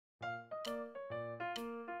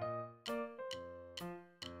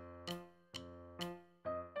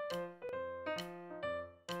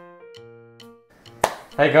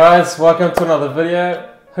Hey guys, welcome to another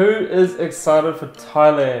video. Who is excited for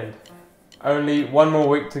Thailand? Only one more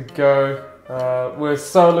week to go. We're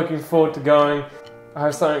so looking forward to going. I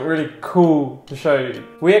have something really cool to show you.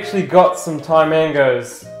 We actually got some Thai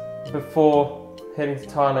mangoes before heading to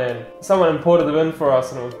Thailand. Someone imported them in for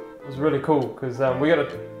us and it was really cool because we got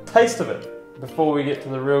a taste of it before we get to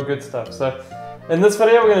the real good stuff. So in this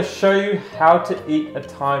video we're going to show you how to eat a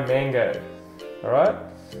Thai mango. Alright?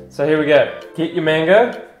 So here we go. Get your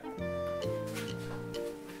mango.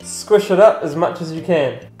 Squish it up as much as you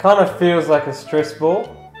can. Kind of feels like a stress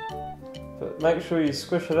ball. But make sure you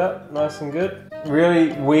squish it up nice and good.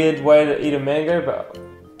 Really weird way to eat a mango, but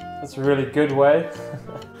it's a really good way.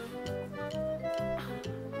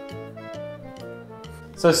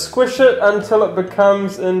 So squish it until it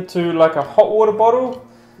becomes into like a hot water bottle.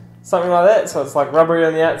 Something like that, so it's like rubbery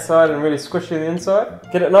on the outside and really squishy on the inside.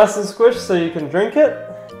 Get it nice and squished so you can drink it.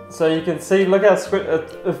 So you can see, look how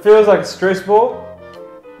it feels like a stress ball.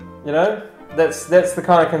 You know, that's the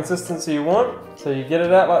kind of consistency you want. So you get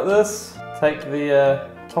it out like this, take the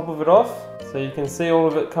top of it off, so you can see all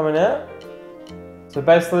of it coming out. So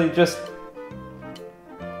basically just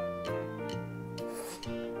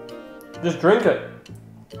drink it.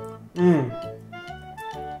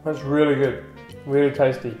 That's really good, really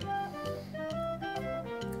tasty.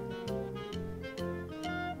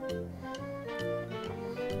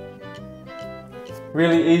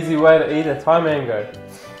 Really easy way to eat a Thai mango.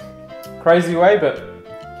 Crazy way, but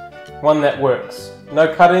one that works.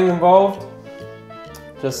 No cutting involved.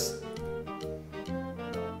 Just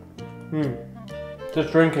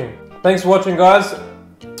drinking. Thanks for watching, guys.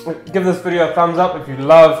 Give this video a thumbs up if you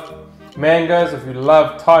love mangoes, if you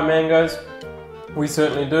love Thai mangoes. We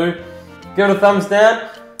certainly do. Give it a thumbs down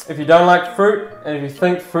if you don't like fruit and if you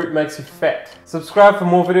think fruit makes you fat. Subscribe for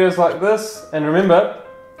more videos like this, and remember,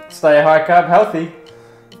 stay high carb healthy.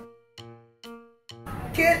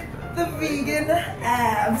 Get the vegan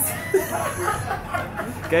abs.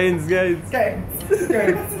 Gains. Gains.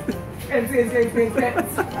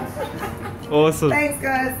 Awesome. Thanks,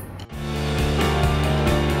 guys.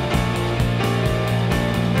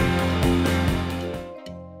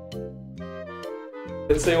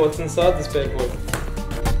 Let's see what's inside this bad boy.